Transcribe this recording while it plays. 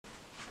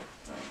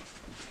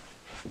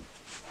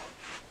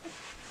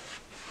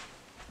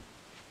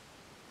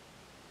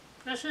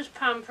This is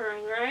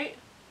pampering, right?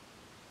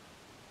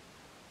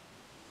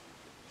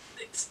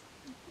 It's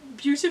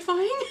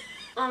beautifying.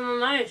 On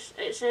my mouse,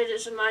 it said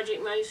it's a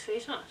magic mouse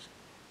face mask.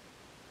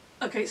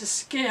 Okay, it's the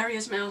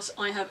scariest mouse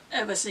I have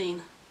ever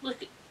seen.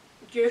 Look,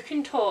 you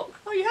can talk.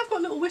 Oh, you have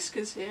got little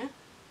whiskers here.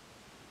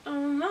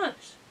 On my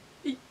mouse.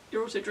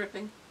 You're also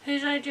dripping.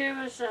 Whose idea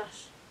was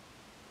this?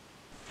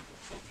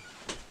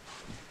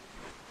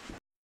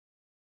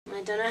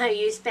 I don't know how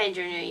you spend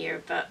your new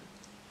year, but...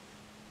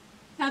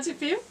 How does it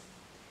feel?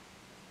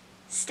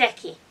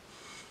 Sticky.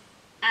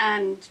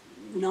 And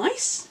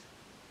nice?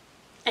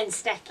 And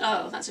sticky.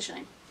 Oh, that's a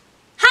shame.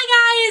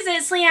 Hi guys,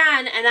 it's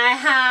Leanne, and I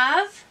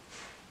have...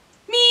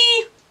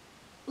 Me!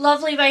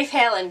 Lovely Wife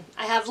Helen.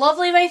 I have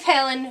Lovely Wife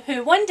Helen,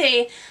 who one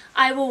day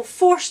I will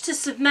force to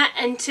submit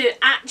into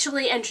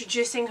actually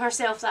introducing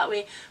herself that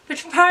way,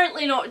 but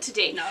apparently not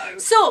today. No.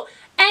 So,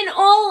 in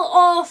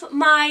all of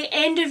my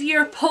end of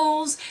year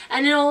polls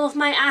and in all of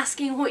my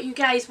asking what you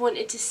guys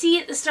wanted to see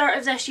at the start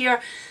of this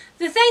year,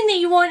 the thing that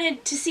you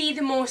wanted to see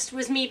the most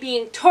was me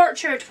being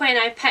tortured when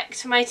I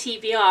picked my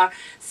TBR.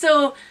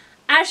 So,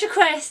 as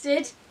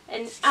requested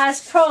and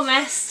as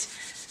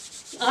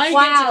promised, I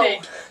wow.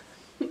 get to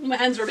pick. My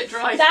hands are a bit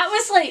dry. That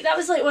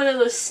was like one of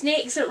those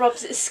snakes that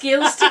rubs its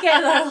scales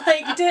together.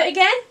 Like, do it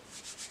again.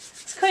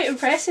 It's quite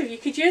impressive. You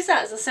could use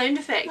that as a sound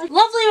effect.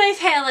 Lovely Wife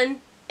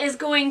Helen is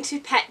going to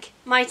pick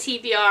my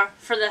TBR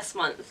for this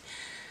month.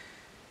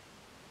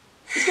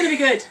 It's going to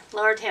be good.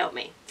 Lord help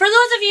me. For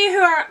those of you who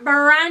are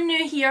brand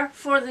new here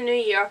for the new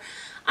year,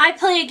 I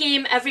play a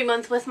game every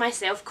month with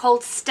myself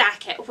called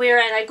Stack It,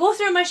 wherein I go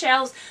through my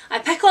shelves, I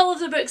pick all of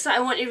the books that I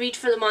want to read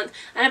for the month,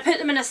 and I put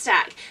them in a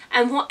stack.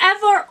 And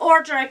whatever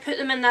order I put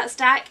them in that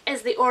stack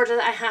is the order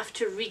that I have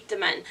to read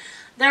them in.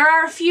 There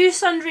are a few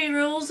sundry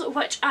rules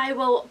which I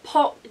will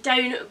pop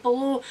down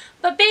below,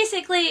 but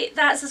basically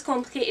that's as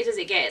complicated as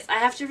it gets. I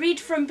have to read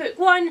from book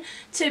 1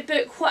 to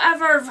book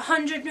whatever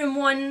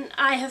 101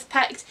 I have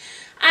picked.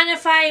 And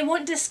if I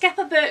want to skip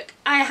a book,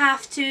 I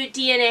have to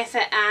DNF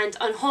it and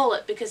unhaul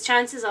it, because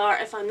chances are,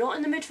 if I'm not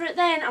in the mood for it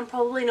then, I'm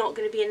probably not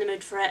going to be in the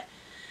mood for it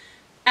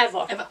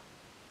ever. Ever.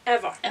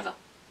 Ever. Ever.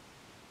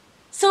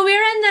 So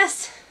we're in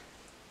this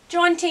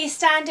jaunty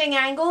standing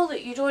angle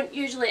that you don't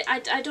usually...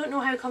 I don't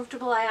know how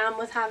comfortable I am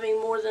with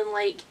having more than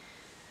like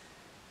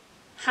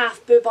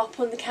half boob up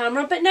on the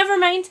camera, but never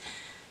mind.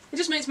 It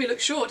just makes me look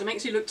short, it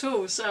makes you look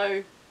tall,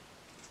 so...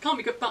 Can't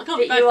be good, but can't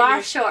be But bad you for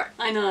are short.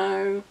 I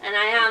know. And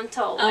I am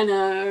tall. I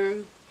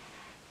know.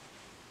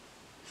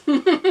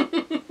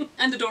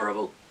 And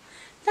adorable.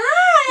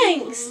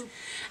 Thanks!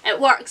 It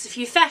works. If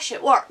you fish,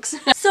 it works.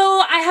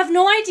 So I have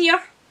no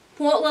idea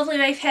what Lovely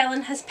Wife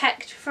Helen has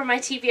picked for my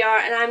TBR,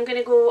 and I'm going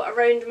to go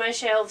around my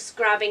shelves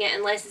grabbing it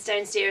unless it's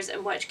downstairs,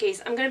 in which case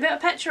I'm going to put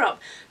a picture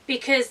up,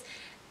 because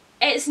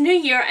it's New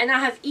Year and I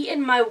have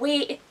eaten my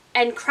weight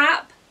in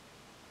crap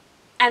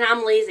and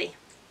I'm lazy.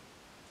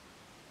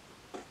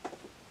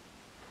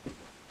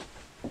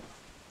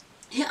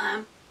 Yeah, I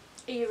am.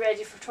 Are you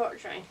ready for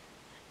torturing?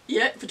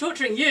 Yeah, for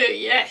torturing you,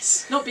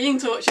 yes. Not being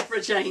tortured for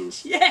a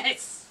change,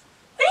 yes.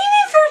 What do you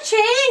mean for a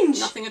change?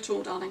 Nothing at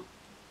all, darling.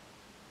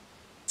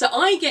 So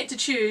I get to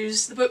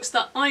choose the books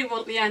that I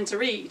want Leanne to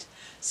read.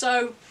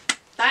 So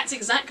that's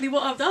exactly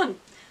what I've done.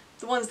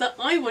 The ones that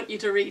I want you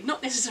to read,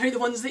 not necessarily the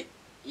ones that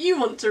you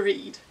want to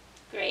read.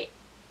 Great.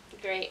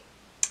 Great.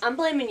 I'm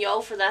blaming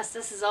y'all for this.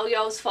 This is all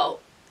y'all's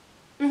fault.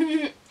 So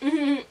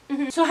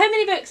how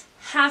many books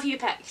have you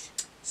picked?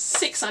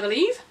 6, I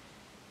believe.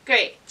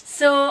 Great.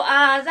 So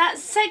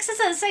that's 6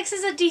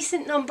 is a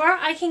decent number.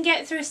 I can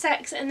get through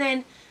 6 and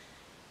then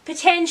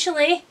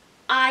potentially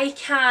I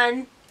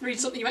can Read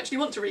something you actually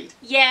want to read.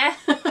 Yeah.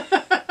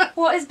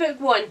 What is book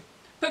 1?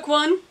 Book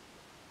 1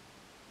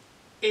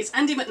 is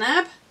Andy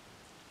McNab,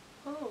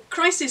 Oh.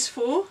 Crisis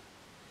 4,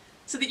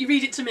 so that you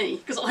read it to me,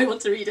 because I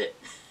want to read it.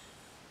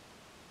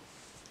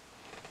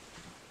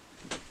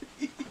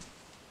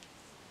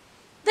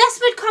 This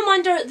would come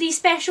under the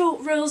special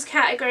rules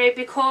category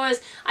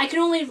because I can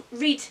only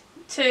read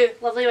to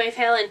Lovely Wife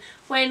Helen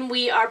when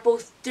we are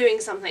both doing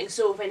something.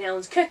 So when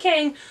Helen's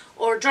cooking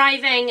or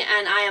driving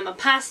and I am a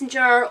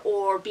passenger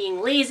or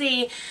being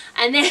lazy,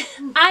 and then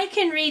I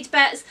can read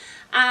bits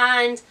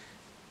and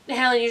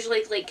Helen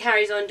usually like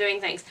carries on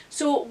doing things.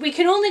 So we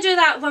can only do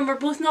that when we're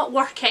both not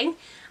working,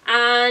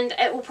 and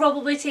it will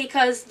probably take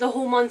us the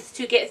whole month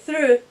to get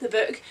through the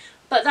book,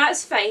 but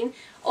that's fine.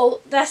 Oh,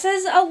 this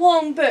is a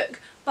long book,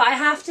 but I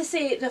have to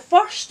say the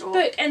first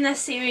book in this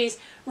series,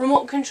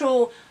 Remote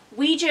Control,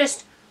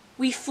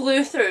 we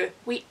flew through.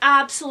 We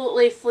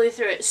absolutely flew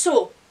through it.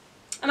 So,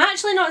 I'm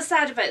actually not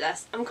sad about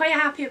this. I'm quite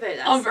happy about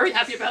this. I'm very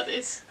happy about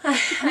this.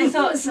 I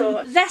thought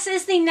so. This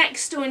is the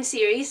Next Stone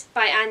series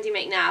by Andy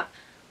McNab,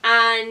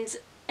 and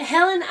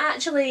Helen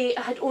actually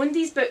had owned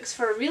these books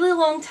for a really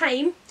long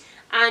time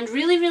and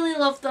really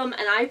loved them,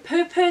 and I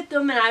poo-pooed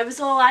them and I was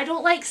all, I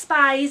don't like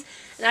spies,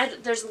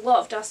 and there's a lot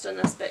of dust on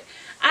this book.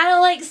 I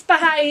don't like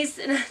spies,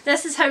 and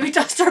this is how we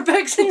dust our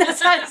books in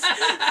this house.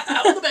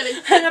 On the belly.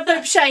 And a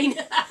boob shine.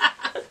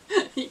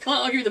 You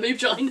can't argue with the boob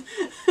shine.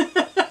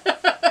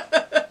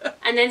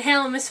 And then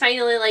Helen was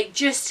finally like,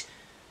 just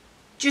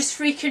just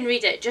freaking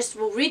read it.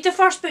 We'll read the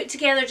first book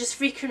together, just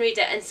freaking read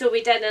it. And so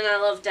we did, and I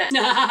loved it.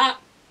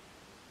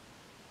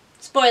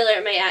 Spoiler,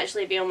 it might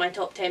actually be on my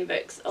top 10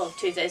 books of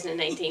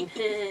 2019.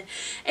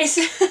 It's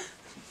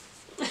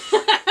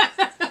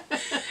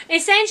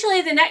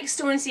essentially, the Nick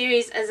Stone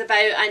series is about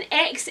an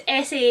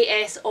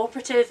ex-SAS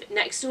operative,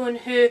 Nick Stone,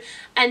 who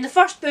in the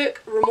first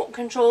book, Remote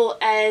Control,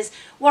 is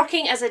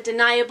working as a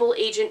deniable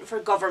agent for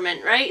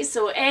government, right?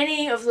 So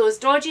any of those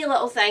dodgy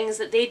little things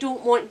that they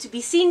don't want to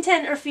be seen to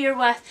interfere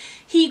with,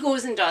 he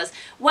goes and does,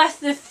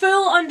 with the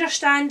full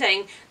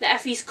understanding that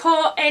if he's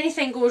caught,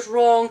 anything goes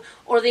wrong,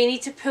 or they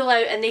need to pull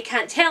out and they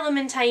can't tell him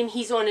in time,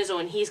 he's on his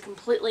own. He's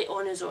completely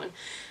on his own.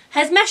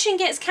 His mission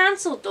gets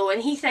cancelled though,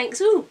 and he thinks,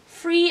 ooh,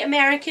 free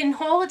American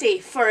holiday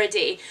for a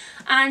day.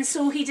 And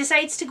so he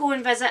decides to go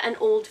and visit an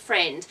old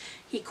friend.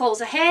 He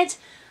calls ahead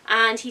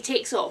and he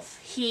takes off.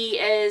 He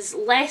is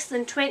less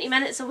than 20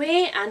 minutes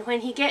away, and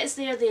when he gets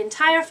there, the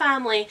entire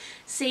family,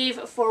 save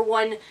for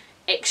one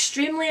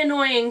extremely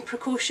annoying,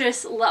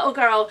 precocious little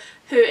girl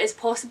who is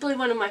possibly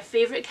one of my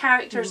favourite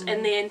characters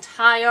in the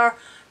entire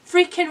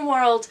freaking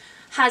world,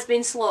 has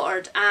been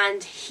slaughtered,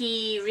 and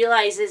he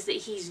realises that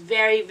he's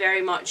very,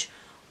 very much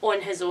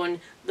on his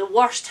own. The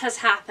worst has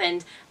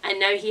happened, and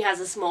now he has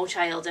a small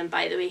child, and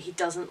by the way, he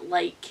doesn't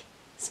like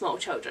small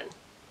children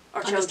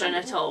or children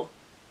at all.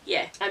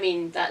 Yeah, I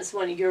mean, that's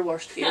one of your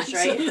worst fears,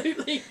 right?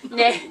 Absolutely.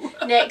 No.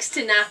 Next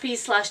to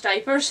nappies /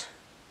 diapers.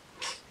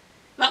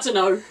 That's a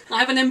no. I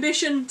have an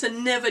ambition to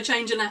never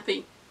change a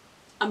nappy.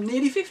 I'm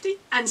nearly 50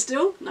 and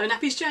still no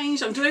nappy's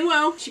changed. I'm doing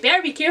well. She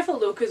better be careful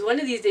though, because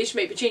one of these days she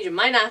might be changing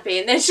my nappy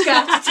and then she's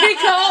going to have to take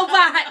it all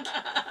back.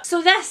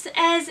 So this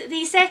is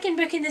the second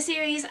book in the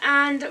series,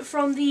 and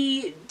from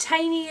the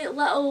tiny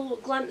little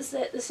glimpse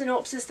at the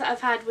synopsis that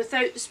I've had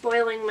without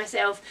spoiling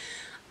myself,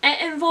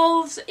 it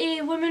involves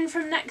a woman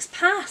from Nick's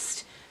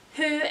past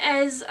who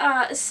is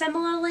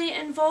similarly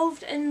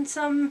involved in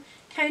some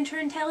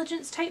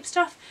counterintelligence type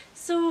stuff.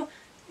 So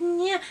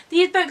yeah,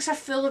 these books are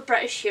full of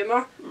British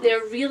humour.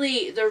 They're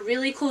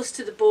really close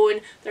to the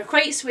bone. They're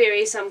quite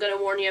sweary, so I'm going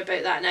to warn you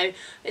about that now.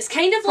 It's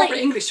kind of proper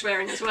like English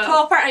swearing as well.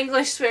 Proper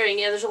English swearing,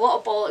 yeah. There's a lot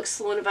of bollocks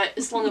slung about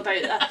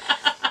that.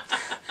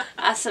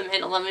 That's a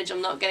mental image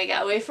I'm not going to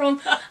get away from.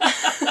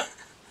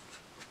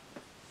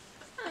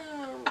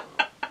 Oh,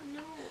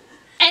 no.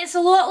 It's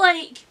a lot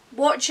like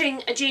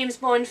watching a James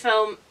Bond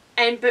film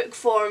in book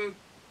form,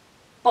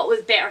 but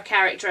with better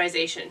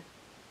characterisation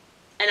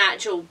and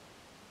actual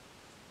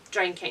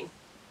drinking.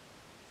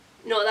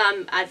 Not that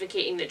I'm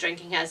advocating that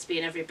drinking has to be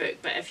in every book,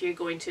 but if you're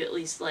going to, at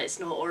least let's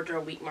not order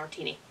a weak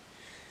martini.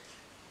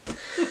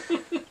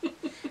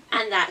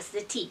 And that's the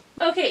tea.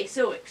 Okay,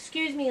 so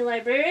excuse me,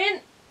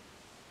 librarian.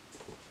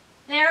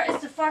 There is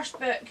the first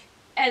book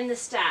in the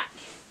stack.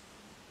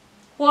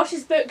 What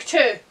is book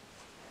 2?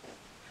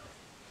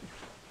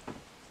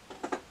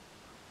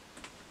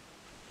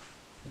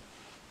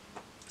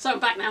 So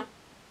I'm back now.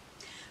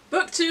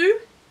 Book 2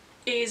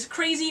 is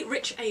Crazy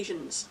Rich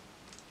Asians.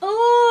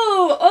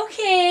 Oh,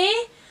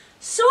 okay.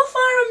 So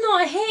far I'm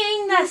not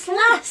hating this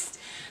list.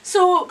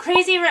 So,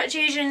 Crazy Rich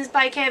Asians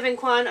by Kevin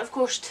Kwan, of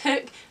course,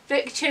 took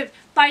BookTube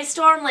by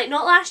storm, like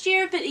not last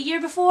year, but the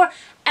year before.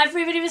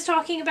 Everybody was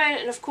talking about it,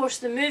 and of course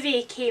the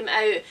movie came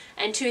out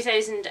in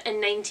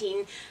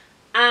 2019.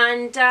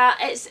 And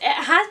it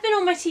has been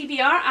on my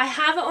TBR. I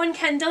have it on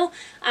Kindle,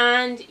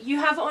 and you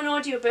have it on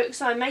audiobook,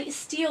 so I might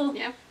steal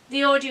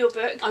the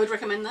audiobook. I would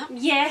recommend that.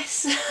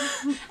 Yes.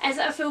 Is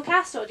it a full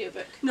cast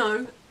audiobook?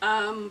 No,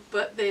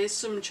 but there's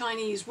some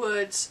Chinese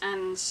words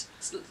and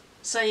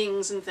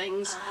sayings and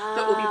things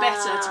that will be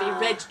better to be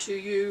read to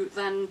you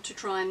than to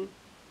try and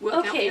work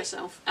out for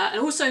yourself. And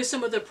also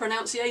some of the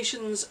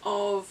pronunciations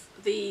of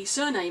the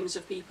surnames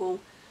of people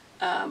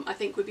I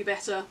think would be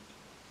better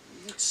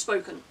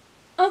spoken.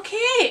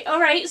 Okay,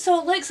 alright, so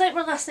it looks like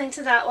we're listening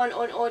to that one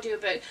on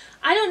audiobook.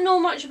 I don't know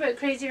much about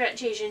Crazy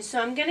Rich Asians, so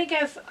I'm going to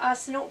give a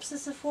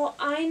synopsis of what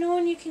I know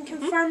and you can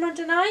confirm or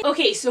deny.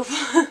 Okay, so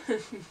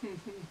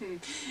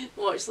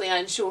watch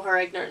Leanne show her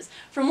ignorance.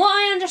 From what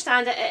I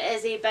understand it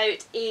is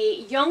about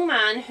a young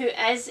man who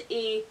is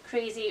a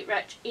crazy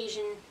rich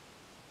Asian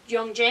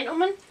young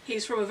gentleman.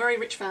 He's from a very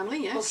rich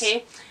family, yes.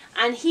 Okay,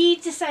 and he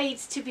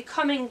decides to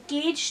become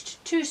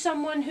engaged to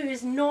someone who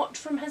is not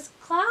from his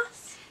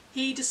class.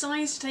 He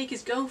decides to take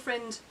his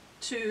girlfriend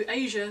to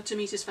Asia to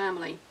meet his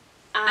family.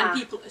 And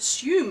people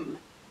assume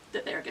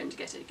that they're going to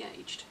get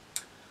engaged.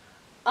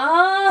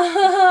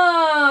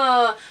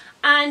 Oh!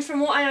 And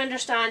from what I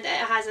understand, it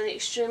has an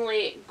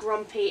extremely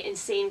grumpy,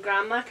 insane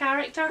grandma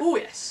character. Oh,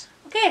 yes.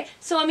 Okay,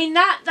 so I mean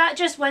that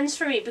just wins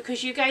for me,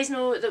 because you guys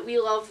know that we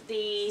love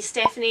the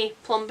Stephanie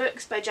Plum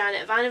books by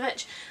Janet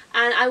Ivanovich,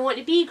 and I want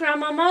to be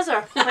Grandma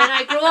Mother when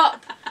I grow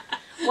up.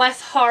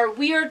 With her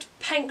weird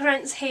pink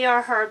rinse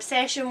hair, her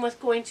obsession with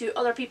going to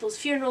other people's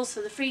funerals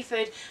for the free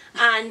food,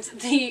 and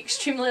the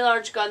extremely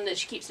large gun that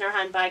she keeps in her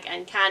handbag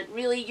and can't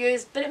really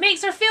use, but it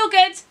makes her feel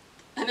good.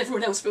 And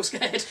everyone else feels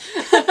scared.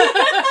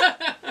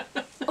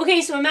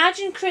 Okay, so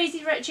imagine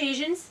Crazy Rich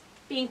Asians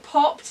being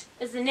popped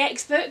as the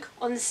next book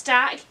on the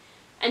stack,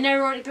 and now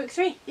we're on to book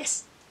 3.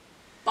 Yes.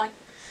 Bye.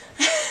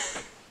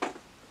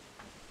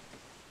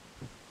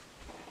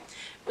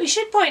 We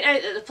should point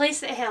out that the place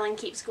that Helen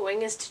keeps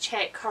going is to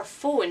check her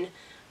phone,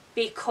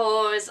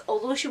 because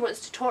although she wants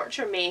to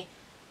torture me,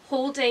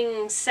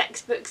 holding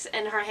 6 books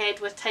in her head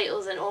with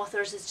titles and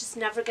authors is just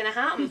never going to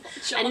happen.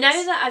 And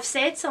now that I've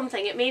said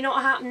something, it may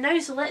not happen now,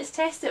 so let's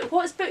test it.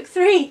 What's book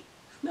 3?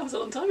 That was a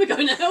long time ago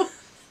now.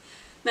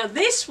 Now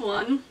this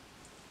one...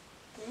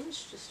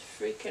 It's just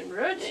freaking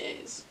rude.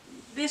 It is.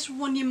 This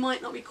one you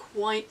might not be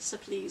quite so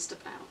pleased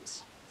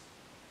about.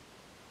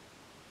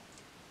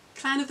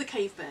 Clan of the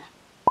Cave Bear.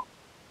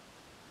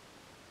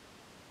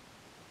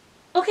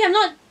 Okay,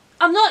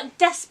 I'm not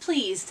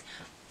displeased.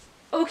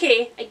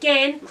 Okay,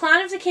 again,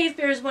 Clan of the Cave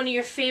Bear is one of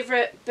your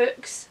favourite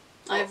books.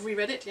 I've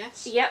reread it,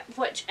 yes. Yep,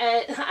 which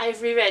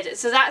I've reread it.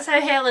 So that's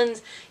how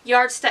Helen's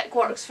yardstick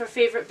works for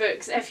favourite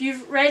books. If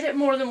you've read it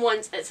more than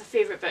once, it's a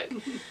favourite book.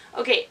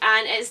 Okay,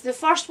 and it's the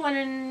first one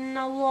in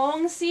a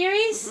long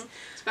series.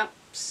 It's about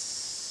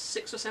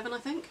 6 or 7, I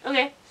think.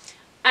 Okay,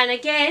 and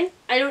again,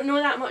 I don't know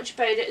that much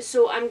about it,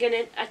 so I'm going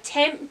to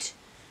attempt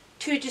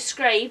to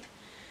describe.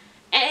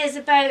 It is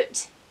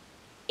about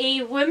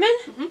a woman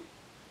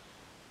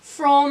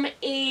from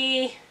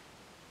a,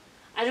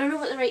 I don't know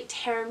what the right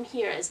term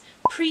here is,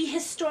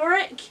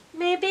 prehistoric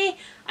maybe.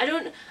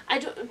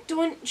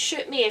 Don't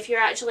shoot me if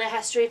you're actually a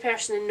history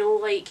person and know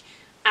like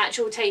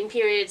actual time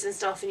periods and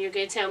stuff, and you're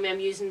going to tell me I'm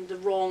using the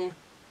wrong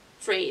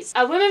phrase.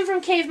 A woman from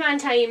caveman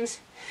times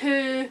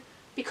who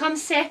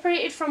becomes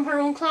separated from her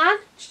own clan.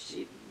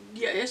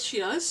 Yes, she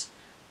does.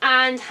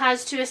 And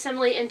has to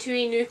assimilate into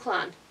a new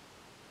clan.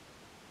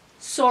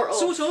 Sort of.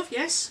 Sort of,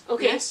 yes.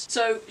 Okay. Yes.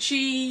 So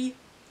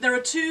there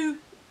are 2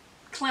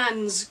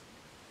 clans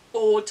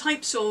or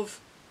types of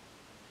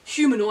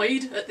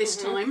humanoid at this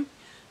time.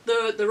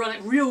 The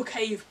real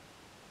cave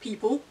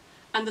people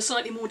and the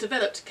slightly more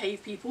developed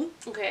cave people.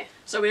 Okay.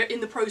 So we're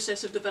in the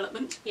process of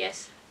development.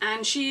 Yes.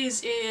 And she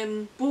is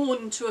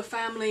born to a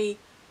family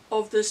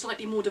of the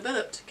slightly more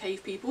developed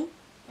cave people.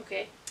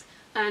 Okay.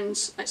 And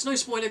it's no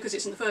spoiler because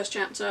it's in the first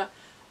chapter.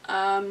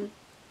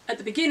 At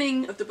the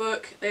beginning of the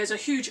book, there's a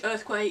huge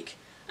earthquake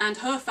and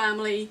her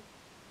family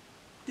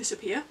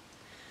disappear,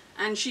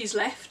 and she's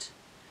left,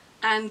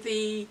 and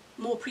the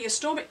more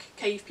prehistoric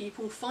cave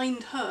people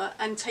find her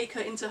and take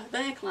her into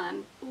their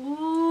clan.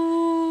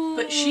 Ooh.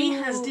 But she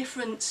has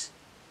different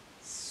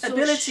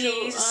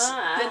abilities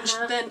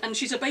and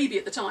she's a baby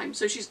at the time,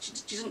 so she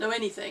doesn't know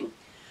anything.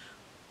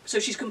 So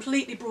she's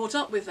completely brought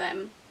up with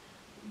them,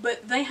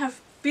 but they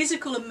have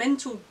physical and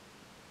mental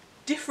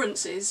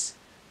differences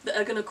that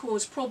are going to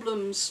cause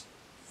problems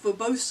for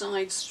both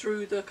sides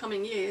through the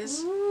coming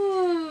years.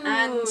 Ooh.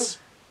 And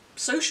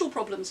social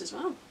problems as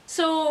well.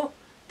 So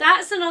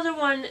that's another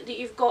one that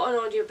you've got an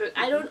audiobook.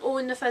 I don't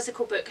own the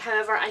physical book,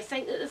 however I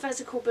think that the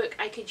physical book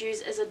I could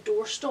use as a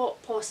doorstop,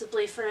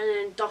 possibly for an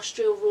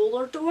industrial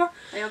roller door.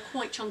 They are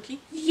quite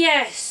chunky.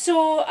 Yes,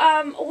 so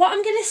what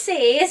I'm going to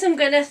say is I'm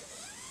going to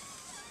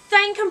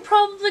think I'm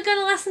probably going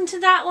to listen to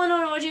that one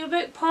on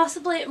audiobook,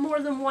 possibly at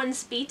more than one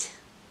speed.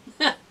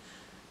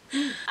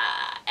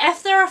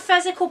 If there are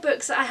physical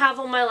books that I have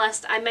on my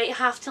list, I might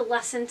have to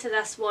listen to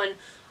this one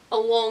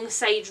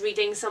alongside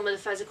reading some of the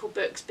physical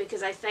books,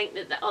 because I think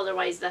that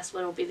otherwise this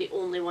one will be the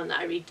only one that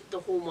I read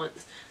the whole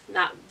month.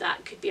 That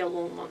could be a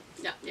long month.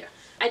 Yeah, yeah.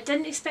 I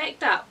didn't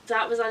expect that.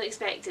 That was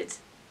unexpected.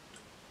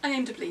 I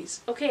aim to please.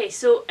 Okay,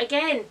 so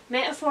again,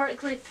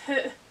 metaphorically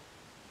put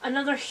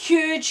another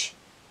huge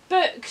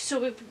book, so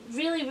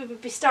we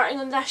would be starting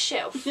on this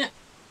shelf. Yeah.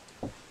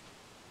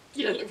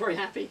 You don't look very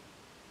happy.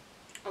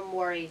 I'm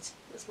worried.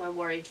 That's my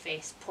worried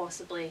face.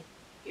 Possibly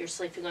you're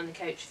sleeping on the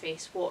couch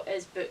face. What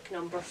is book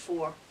number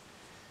 4?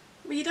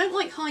 Well, you don't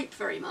like hype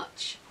very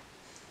much.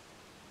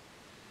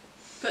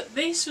 But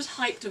this was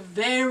hyped a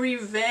very,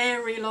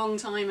 very long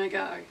time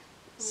ago. Okay.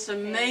 So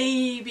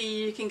maybe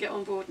you can get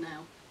on board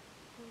now.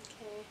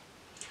 Okay.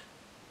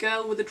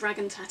 Girl with a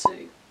dragon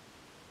tattoo.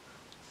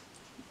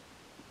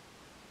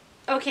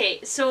 Okay,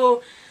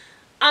 so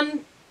I don't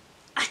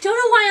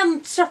know why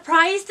I'm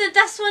surprised that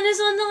this one is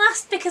on the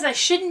list, because I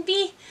shouldn't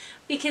be,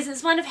 because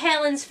it's one of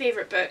Helen's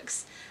favourite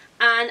books,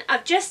 and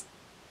it is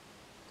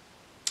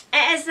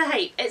the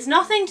hype. It's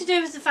nothing to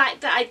do with the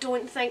fact that I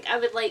don't think I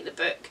would like the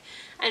book.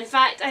 In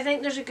fact, I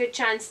think there's a good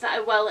chance that I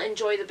will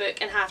enjoy the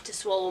book and have to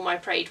swallow my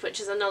pride,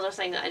 which is another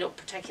thing that I don't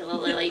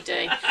particularly like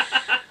doing.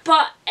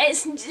 But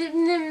it's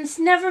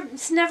never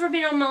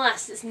been on my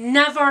list. It's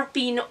never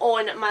been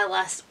on my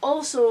list.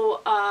 Also,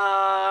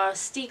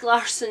 Stieg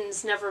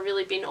Larsson's never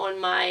really been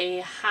on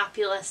my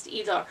happy list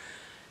either.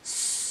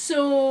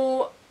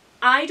 So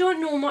I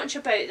don't know much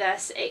about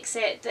this,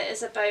 except that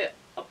it's about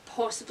a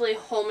possibly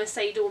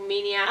homicidal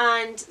maniac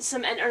and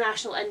some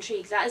international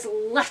intrigue. That is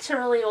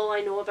literally all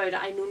I know about it.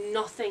 I know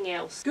nothing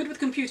else. Good with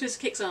computers,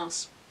 kicks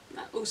ass.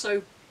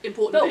 Also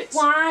important bits.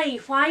 But why?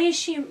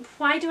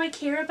 Why do I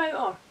care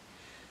about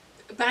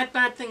her?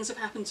 Bad things have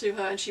happened to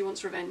her and she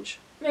wants revenge.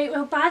 Right,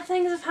 well, bad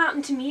things have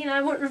happened to me and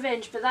I want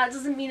revenge, but that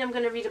doesn't mean I'm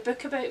going to read a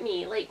book about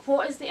me. Like,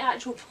 what is the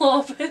actual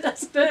plot about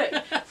this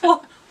book?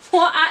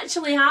 What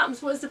actually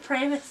happens? What's the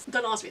premise?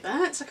 Don't ask me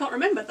that. I can't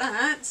remember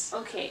that.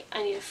 Okay,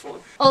 I need a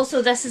phone.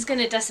 Also, this is going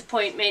to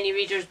disappoint many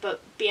readers,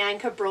 but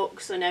Bianca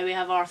broke, so now we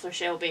have Arthur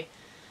Shelby.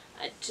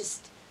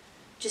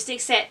 Just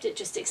accept it.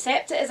 Just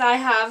accept it as I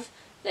have.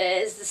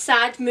 That is the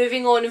sad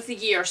moving on of the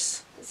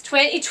years. It's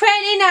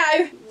 2020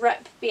 now.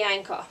 Rip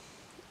Bianca.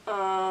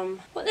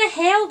 What the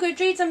hell,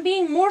 Goodreads? I'm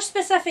being more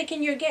specific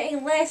and you're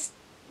getting less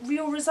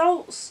real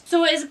results.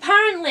 So it is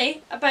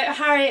apparently about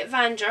Harriet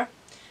Vanger,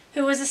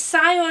 who was a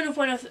scion of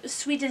one of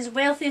Sweden's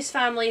wealthiest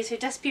families who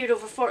disappeared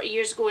over 40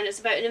 years ago, and it's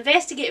about an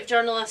investigative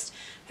journalist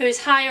who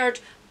is hired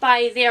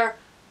by their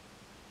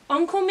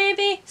uncle,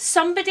 maybe,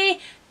 somebody,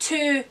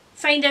 to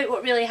find out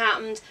what really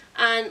happened,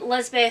 and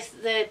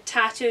Lisbeth, the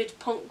tattooed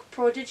punk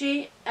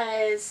prodigy,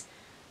 is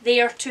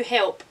there to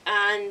help.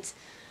 And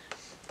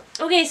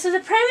okay, so the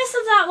premise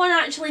of that one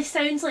actually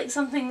sounds like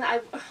something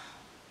that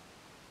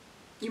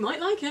You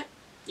might like it.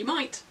 You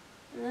might.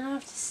 I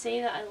have to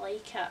say that I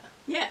like it.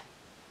 Yeah.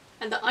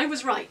 And that I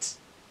was right.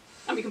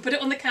 And we can put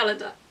it on the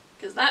calendar,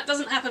 because that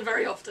doesn't happen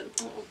very often.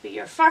 It will be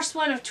your first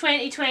one of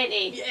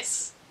 2020.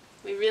 Yes.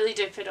 We really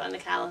do put it on the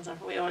calendar.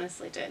 We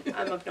honestly do.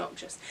 I'm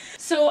obnoxious.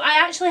 So I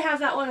actually have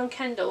that one on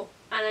Kindle,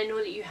 and I know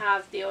that you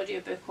have the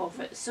audiobook of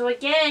it. So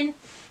again,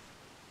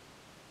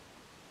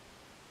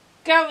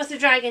 Girl with the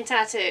Dragon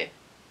Tattoo.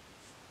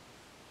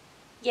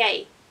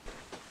 Yay.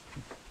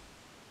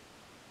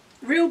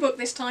 Real book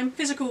this time.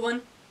 Physical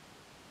one.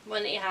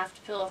 One that you have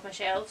to pull off my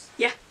shelves.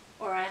 Yeah.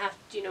 Or I have to,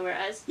 do you know where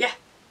it is? Yeah.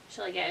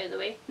 Shall I get out of the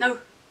way? No.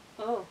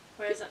 Oh,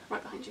 where is it?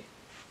 Right behind you.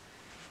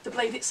 The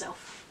blade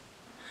itself.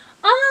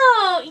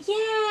 Oh,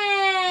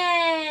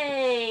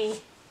 yay!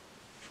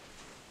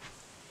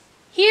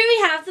 Here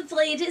we have The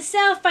Blade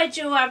Itself by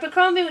Joe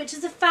Abercrombie, which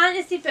is a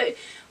fantasy book,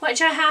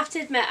 which I have to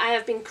admit I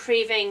have been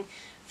craving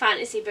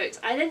fantasy books.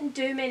 I didn't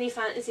do many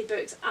fantasy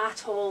books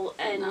at all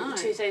in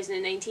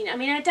 2019. I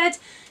mean, I did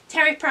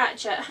Terry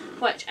Pratchett,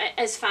 which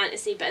is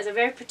fantasy, but is a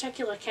very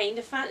particular kind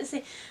of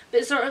fantasy,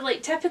 but sort of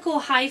like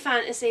typical high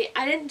fantasy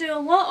I didn't do a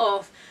lot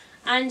of.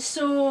 And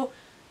so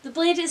The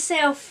Blade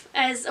Itself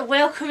is a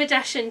welcome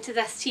addition to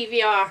this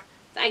TBR.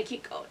 Thank you,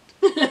 God.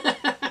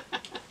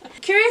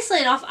 Curiously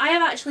enough, I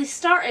have actually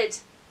started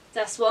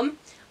this one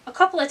a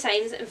couple of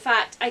times. In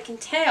fact, I can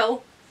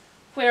tell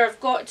where I've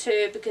got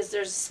to because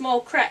there's a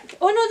small crick.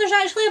 Oh no, there's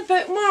actually a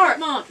bookmark.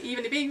 Bookmark,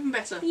 even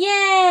better.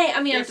 Yay!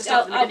 I mean, I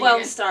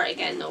will start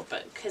again though,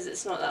 but because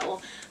it's not that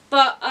long.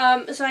 But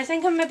so I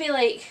think I'm maybe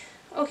like,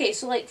 okay,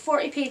 so like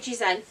 40 pages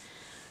in,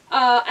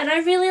 and I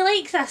really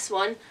like this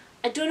one.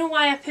 I don't know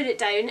why I put it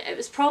down. It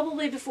was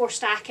probably before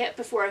Stack It,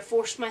 before I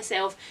forced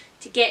myself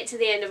to get to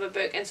the end of a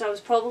book, and so I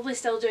was probably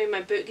still doing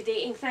my book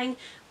dating thing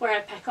where I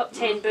pick up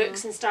 10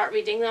 books and start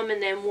reading them,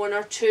 and then 1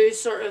 or 2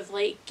 sort of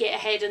like get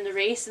ahead in the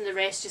race, and the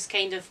rest just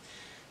kind of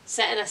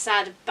sit in a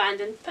sad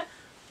abandoned pit.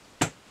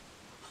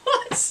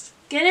 What?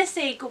 Gonna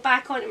say go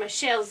back onto my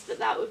shelves, but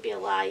that would be a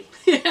lie.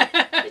 They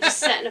just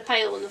sit in a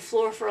pile on the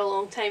floor for a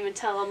long time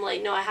until I'm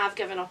like, no, I have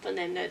given up on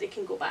them now, they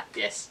can go back.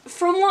 Yes.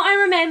 From what I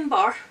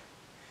remember,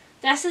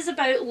 this is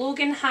about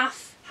Logan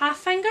Half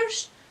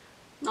Fingers?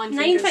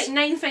 Nine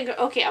Finger.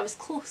 Okay, I was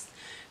close.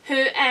 Who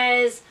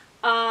is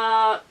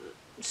a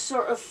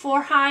sort of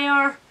for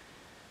hire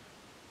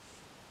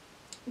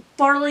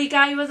burly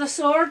guy with a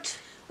sword.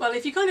 Well,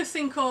 if you kind of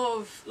think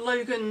of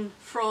Logan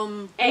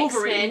from X-Men,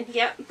 Wolverine,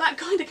 yep. that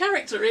kind of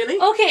character, really.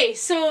 Okay,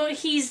 so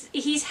he's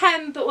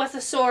him but with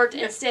a sword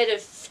instead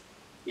of.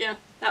 Yeah.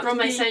 That was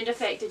my sound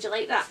effect. Did you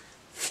like that?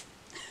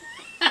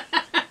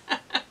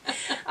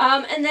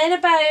 And then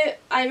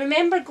I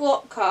remember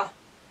Glotka.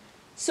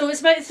 So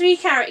it's about 3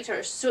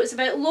 characters. So it's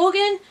about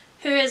Logan,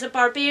 who is a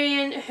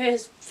barbarian who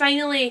has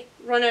finally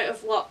run out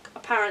of luck,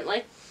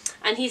 apparently.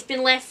 And he's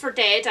been left for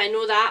dead. I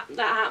know that.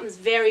 That happens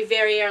very,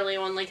 very early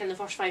on, like in the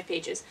first 5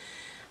 pages.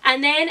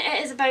 And then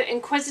it is about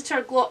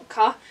Inquisitor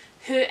Glotka,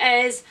 who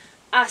is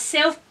a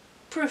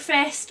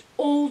self-professed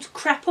old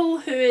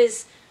cripple who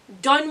is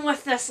done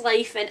with this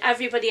life and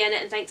everybody in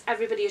it and thinks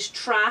everybody is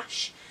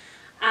trash.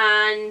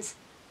 And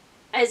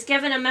is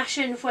given a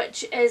mission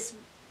which is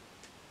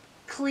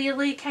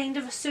clearly kind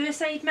of a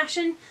suicide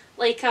mission,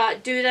 like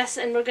do this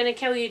and we're going to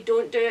kill you,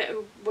 don't do it and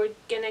we're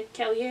going to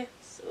kill you,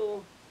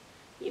 so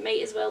you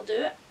might as well do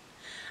it.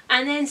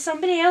 And then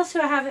somebody else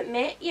who I haven't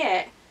met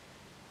yet,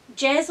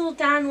 Jezal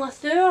Dan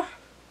Lathour,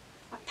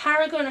 a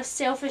paragon of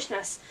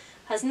selfishness,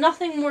 has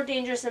nothing more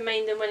dangerous in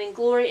mind than winning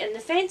glory in the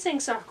fencing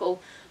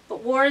circle,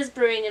 but war is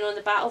brewing and on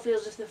the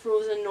battlefields of the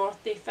frozen north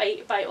they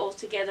fight by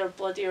altogether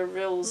bloodier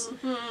rules.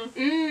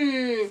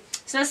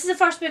 So this is the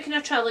first book in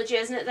a trilogy,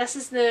 isn't it? This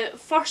is the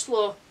First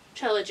Law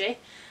trilogy,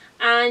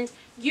 and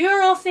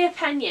you're of the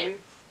opinion,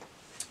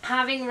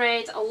 having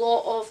read a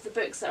lot of the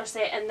books that are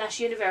set in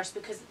this universe,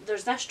 because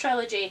there's this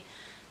trilogy,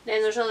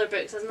 then there's other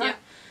books, isn't there? Yeah.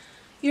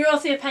 You're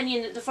of the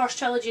opinion that the first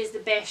trilogy is the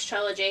best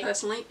trilogy.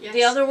 Personally, yes.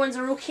 The other ones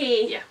are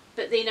okay, yeah,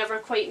 but they never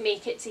quite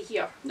make it to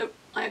here. Nope,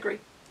 I agree.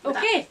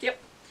 Okay. Yep.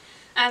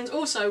 And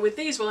also with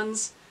these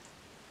ones,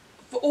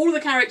 for all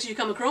the characters you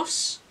come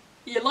across,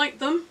 you like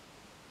them,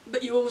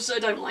 but you also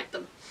don't like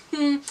them.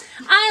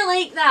 I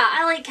like that.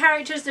 I like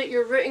characters that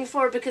you're rooting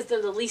for because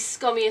they're the least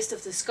scummiest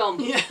of the scum.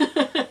 Yeah.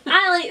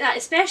 I like that,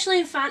 especially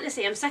in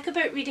fantasy. I'm sick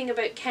about reading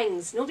about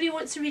kings. Nobody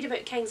wants to read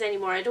about kings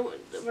anymore.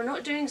 We're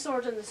not doing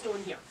Sword in the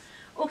Stone here.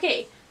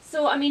 Okay,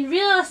 so I mean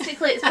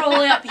realistically it's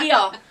probably up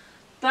here,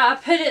 but I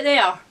put it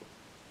there.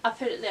 I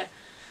put it there.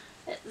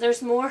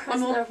 There's more.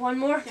 Isn't there one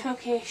more? Yeah.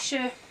 Okay,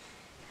 sure.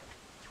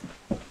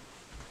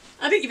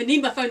 I didn't even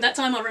need my phone that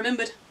time, I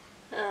remembered.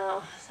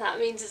 Oh, that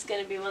means it's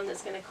going to be one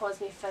that's going to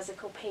cause me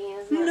physical pain,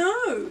 isn't it?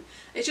 No!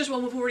 It's just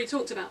one we've already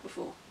talked about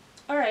before.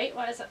 Alright,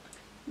 what is it?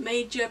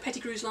 Major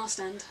Pettigrew's Last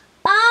Stand.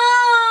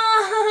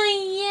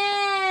 Oh,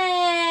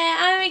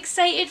 yeah! I'm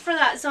excited for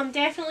that, so I'm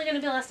definitely going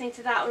to be listening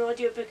to that on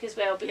audiobook as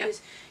well,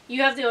 because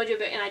you have the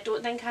audiobook and I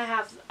don't think I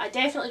have. I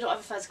definitely don't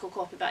have a physical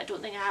copy, but I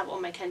don't think I have it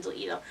on my Kindle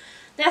either.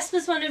 This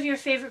was one of your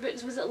favourite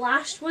books.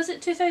 Was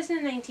it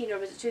 2019 or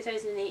was it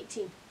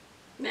 2018?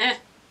 Nah.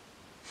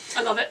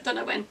 I love it, don't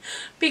know when.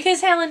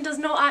 Because Helen does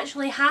not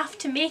actually have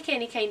to make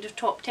any kind of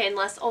top 10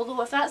 list,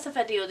 although if that's a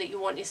video that you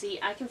want to see,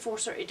 I can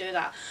force her to do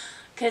that.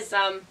 Because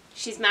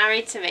she's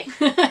married to me.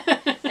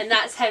 And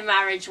that's how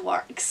marriage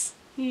works.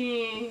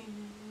 And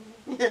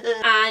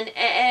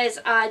it is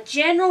a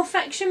general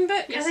fiction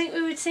book, I think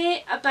we would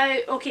say,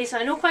 about... Okay, so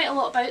I know quite a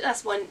lot about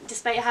this one,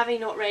 despite having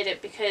not read it,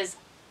 because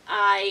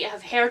I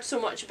have heard so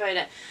much about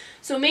it.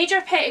 So Major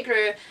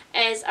Pettigrew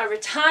is a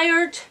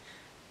retired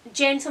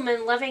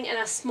gentleman living in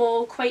a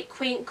small, quite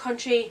quaint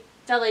country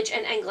village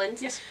in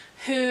England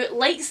who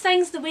likes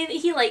things the way that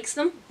he likes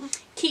them,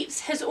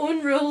 keeps his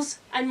own rules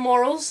and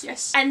morals,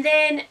 and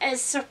then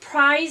is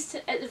surprised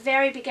at the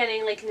very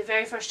beginning, like in the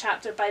very first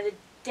chapter, by the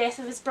death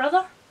of his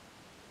brother.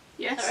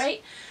 Yes.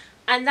 Alright?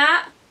 And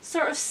that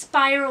sort of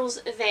spirals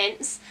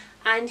events,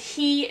 and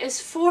he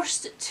is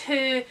forced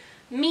to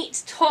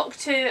meet, talk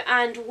to,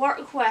 and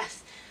work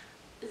with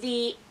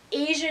the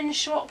Asian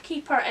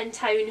shopkeeper in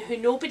town who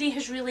nobody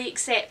has really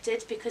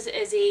accepted because it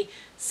is a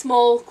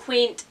small,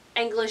 quaint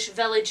English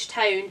village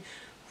town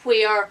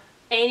where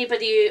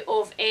anybody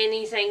of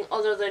anything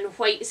other than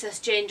white,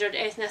 cisgendered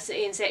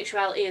ethnicity and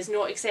sexuality is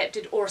not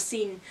accepted or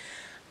seen.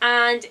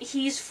 And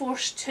he's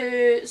forced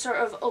to sort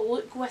of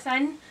look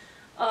within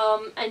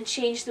and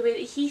change the way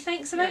that he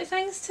thinks about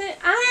things too.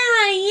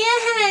 Ah,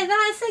 yeah,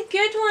 that's a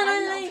good one.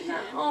 I like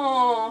that.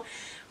 Oh.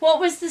 What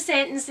was the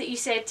sentence that you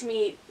said to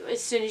me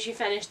as soon as you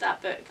finished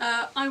that book?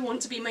 I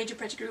want to be Major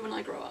Pettigrew when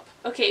I grow up.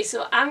 Okay,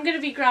 so I'm going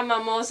to be Grandma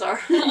Mozzer.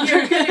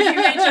 You're going to be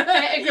Major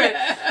Pettigrew.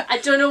 Yeah. I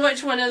don't know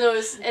which one of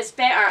those is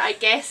better. I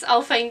guess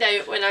I'll find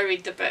out when I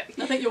read the book.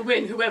 I think you'll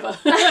win, whoever.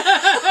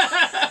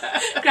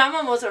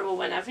 Grandma Mozzer will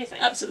win everything.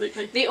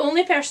 Absolutely. The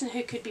only person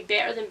who could be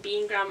better than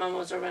being Grandma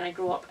Mozzer when I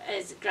grow up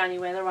is Granny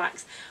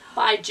Weatherwax.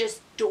 But I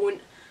just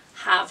don't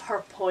have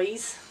her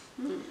poise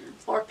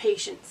or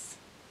patience.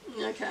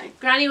 Okay.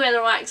 Granny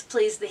Weatherwax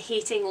plays the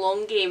hating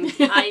long game.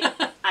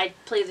 I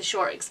play the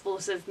short,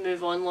 explosive,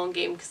 move on long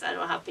game because I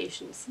don't have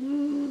patience.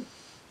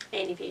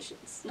 Any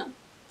patience. No.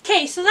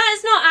 Okay, so that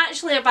is not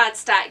actually a bad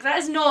stack. That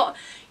is not...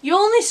 You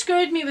only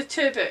screwed me with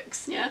 2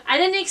 books. Yeah. I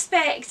didn't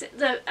expect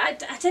I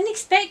didn't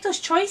expect those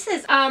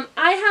choices. I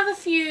have a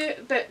few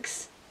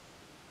books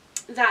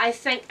that I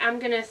think I'm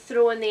going to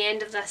throw in the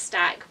end of this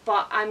stack,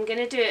 but I'm going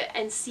to do it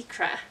in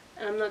secret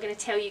and I'm not going to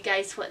tell you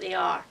guys what they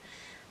are.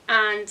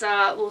 And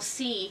we'll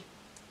see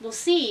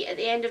at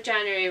the end of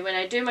January when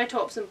I do my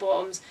tops and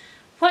bottoms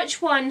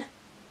which one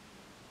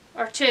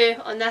or 2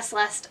 on this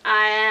list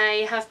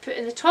I have put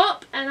in the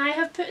top and I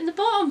have put in the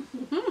bottom.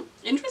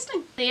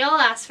 Interesting. So you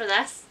all asked for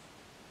this.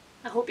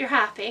 I hope you're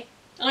happy.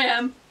 I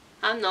am.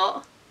 I'm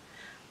not.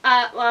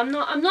 Well, I'm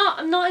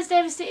not as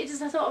devastated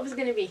as I thought I was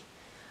going to be.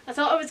 I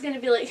thought I was going to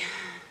be like,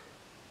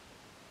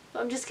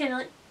 but I'm just kind of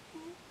like,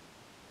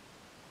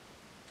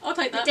 I'll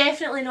take that. but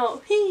definitely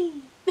not.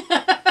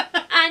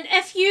 And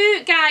if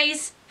you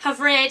guys have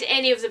read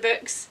any of the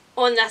books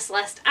on this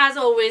list, as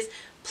always,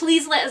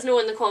 please let us know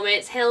in the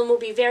comments. Helen will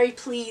be very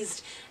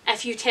pleased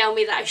if you tell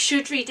me that I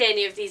should read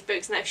any of these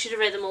books and I should have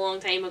read them a long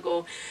time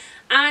ago.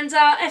 And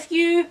if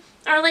you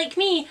are like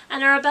me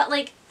and are a bit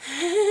like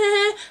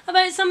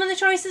about some of the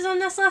choices on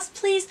this list,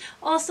 please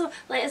also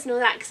let us know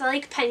that, because I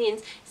like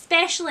opinions,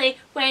 especially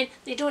when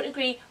they don't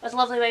agree with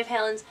Lovely Wife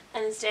Helen's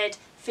and instead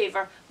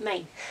favour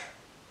mine.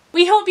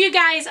 We hope you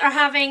guys are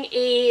having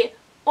a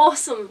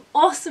awesome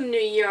new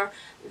year,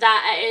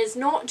 that it is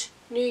not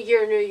new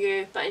year new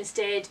you, but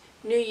instead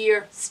new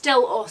year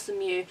still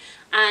awesome you,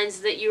 and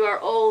that you are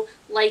all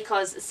like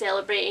us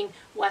celebrating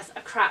with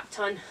a crap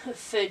ton of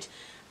food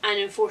and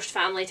enforced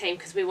family time,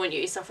 because we want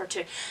you to suffer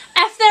too.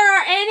 If there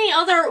are any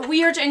other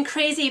weird and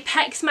crazy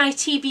Picks My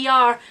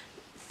TBR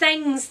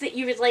things that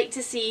you would like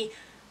to see,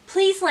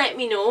 please let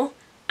me know,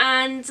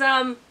 and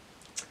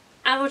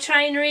I will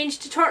try and arrange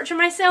to torture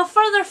myself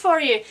further for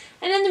you.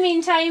 And in the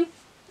meantime,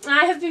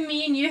 I have been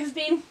me and you have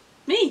been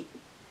me.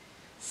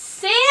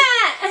 Say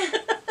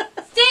it!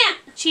 Say it!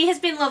 She has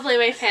been Lovely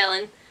Wife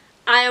Helen.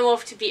 I am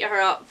off to beat her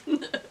up.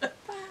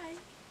 Bye.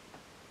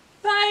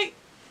 Bye.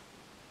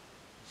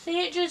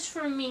 Say it just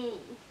for me.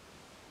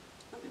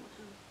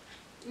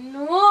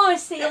 No,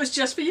 say it. It was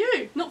just for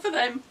you, not for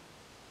them.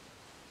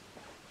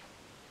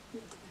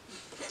 Mm.